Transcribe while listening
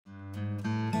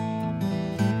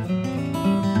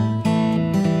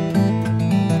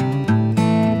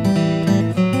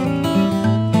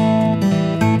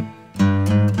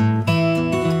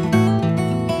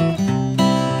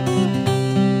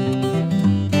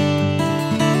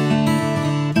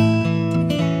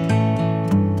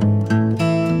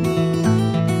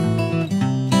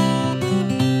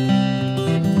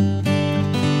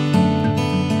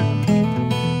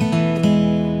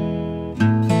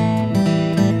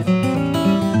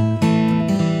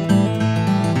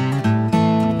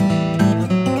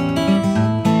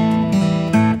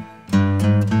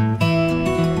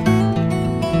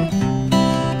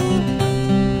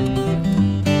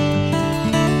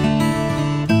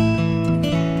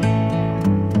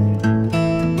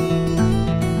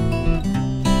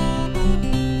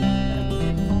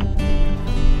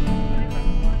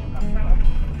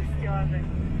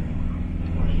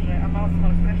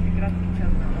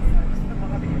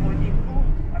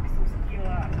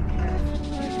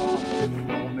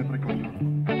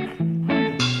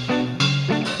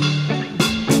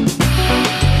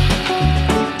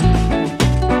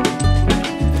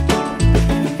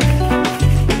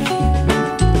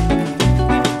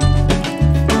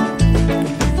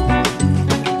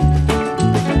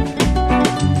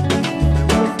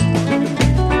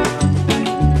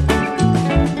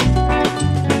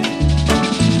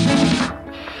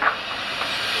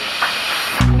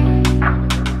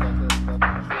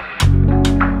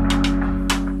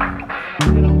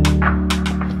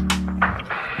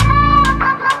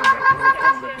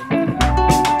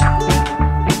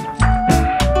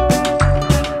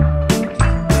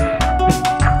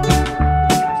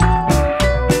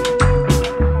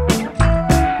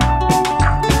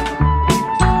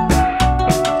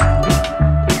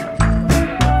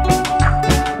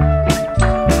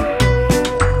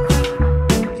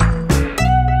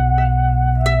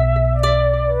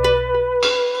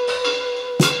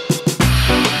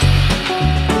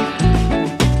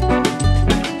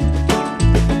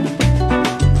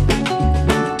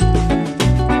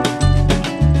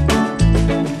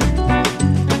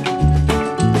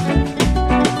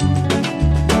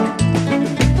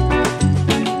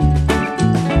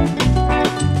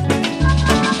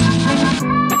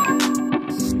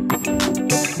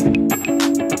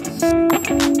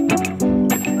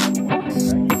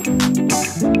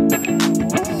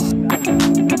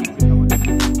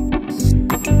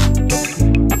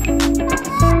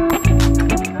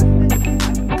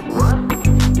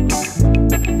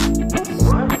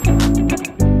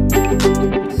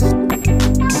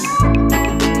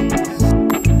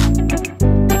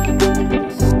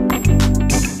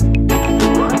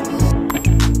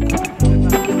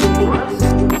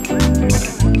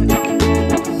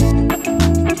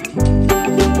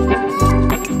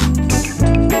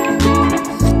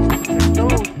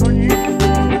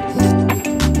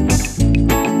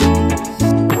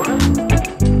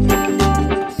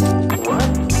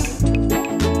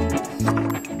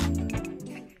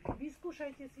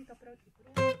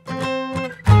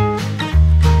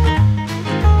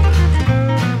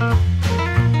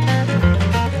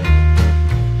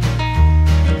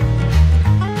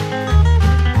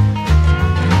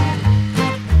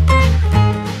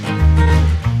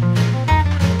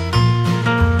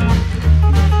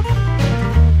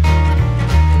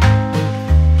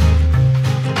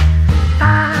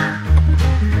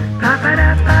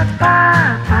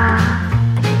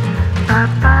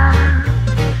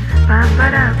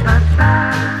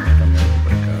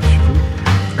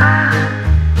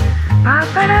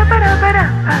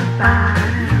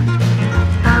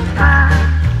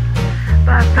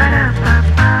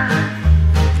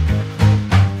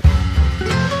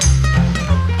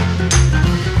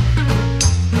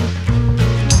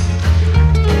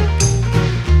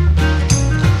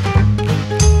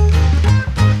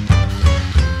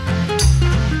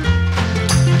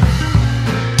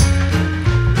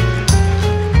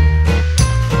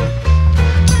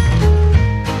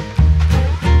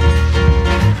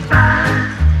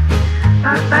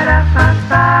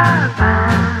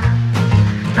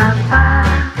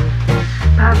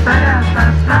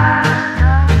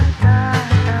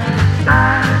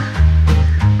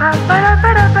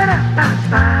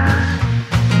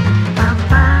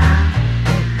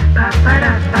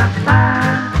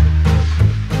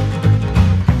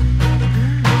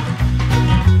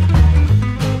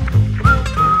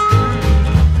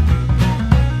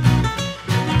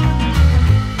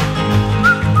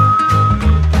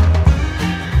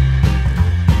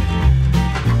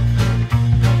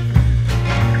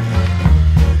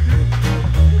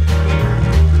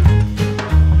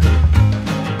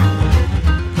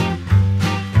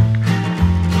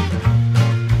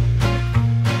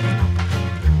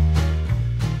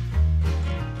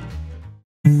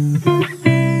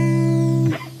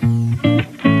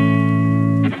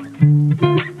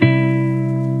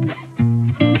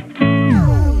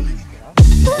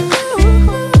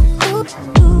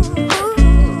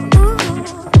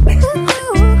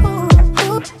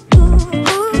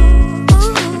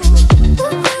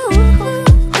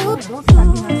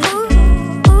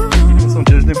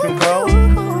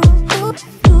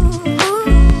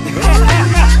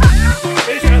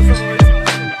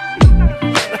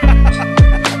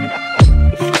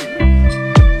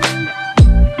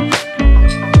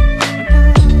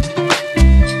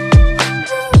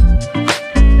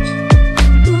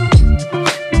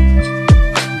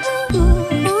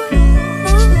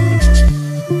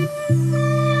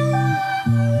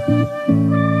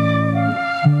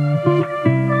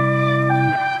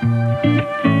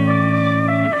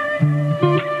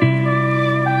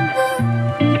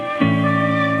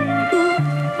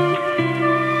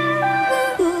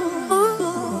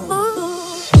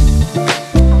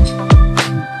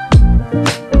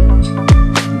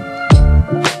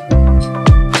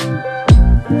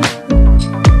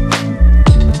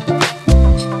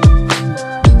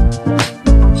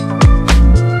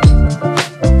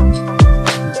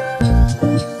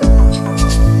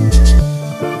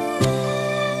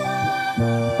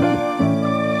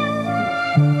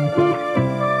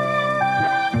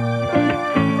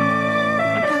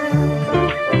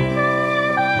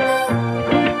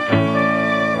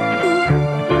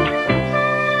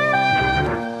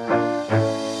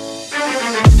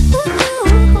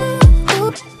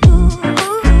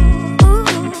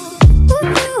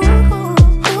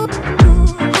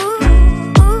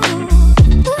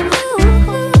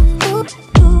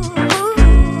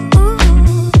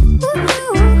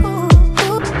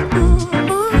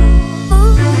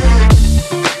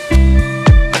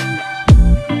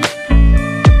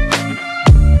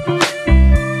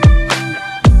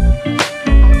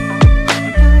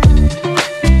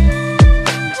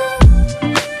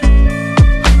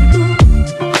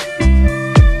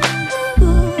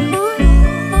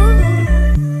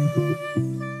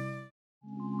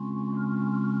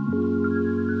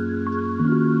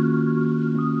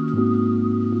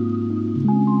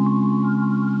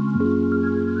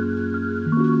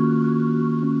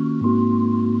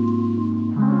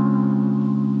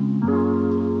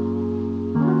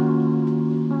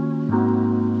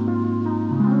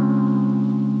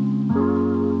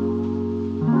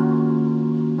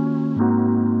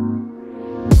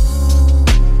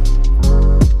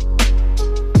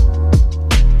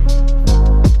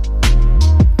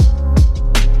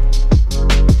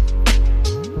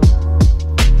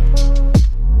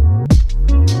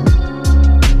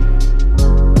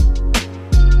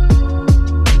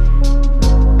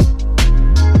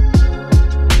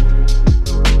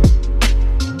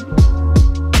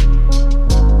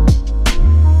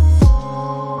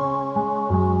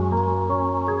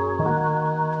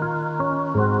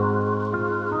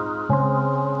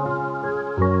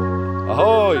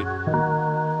Ahoj!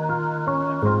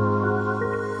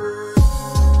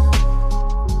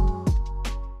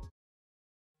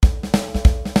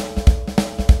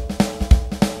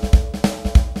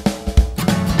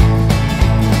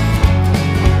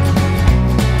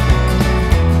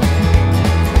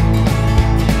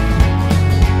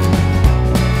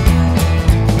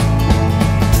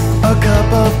 A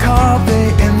cup of coffee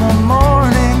in the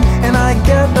morning, and I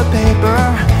get the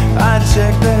paper. I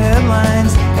check the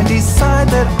headlines and decide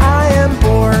that I am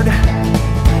bored.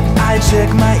 I check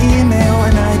my email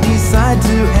and I decide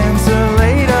to answer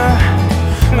later.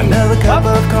 Another cup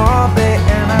of coffee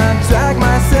and I drag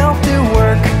myself to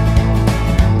work.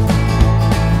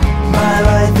 My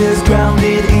life is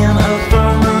grounded in a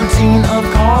firm routine of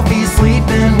coffee, sleep,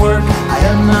 and work. I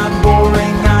am not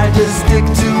boring, I just stick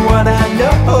to what I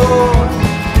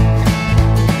know.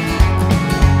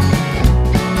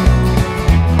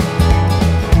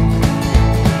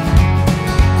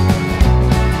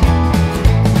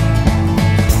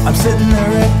 I'm sitting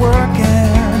there at work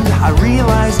and I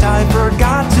realized I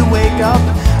forgot to wake up.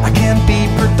 I can't be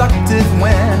productive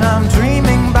when I'm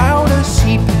dreaming about a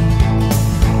sheep.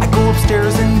 I go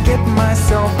upstairs and get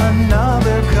myself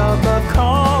another cup of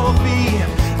coffee.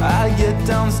 I get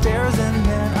downstairs and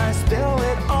then I spill